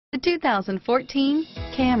The 2014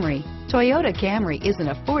 Camry. Toyota Camry is an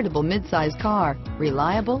affordable midsize car,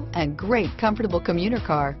 reliable and great comfortable commuter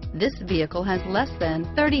car. This vehicle has less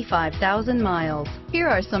than 35,000 miles. Here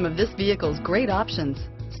are some of this vehicle's great options: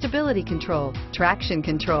 stability control, traction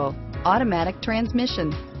control, automatic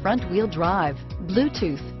transmission, front wheel drive,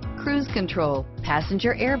 Bluetooth, cruise control,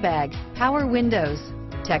 passenger airbag, power windows,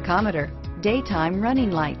 tachometer, daytime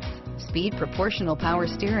running lights, speed proportional power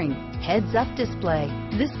steering, heads-up display.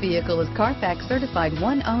 This vehicle is Carfax certified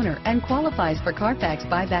one owner and qualifies for Carfax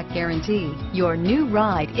buyback guarantee. Your new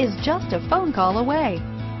ride is just a phone call away.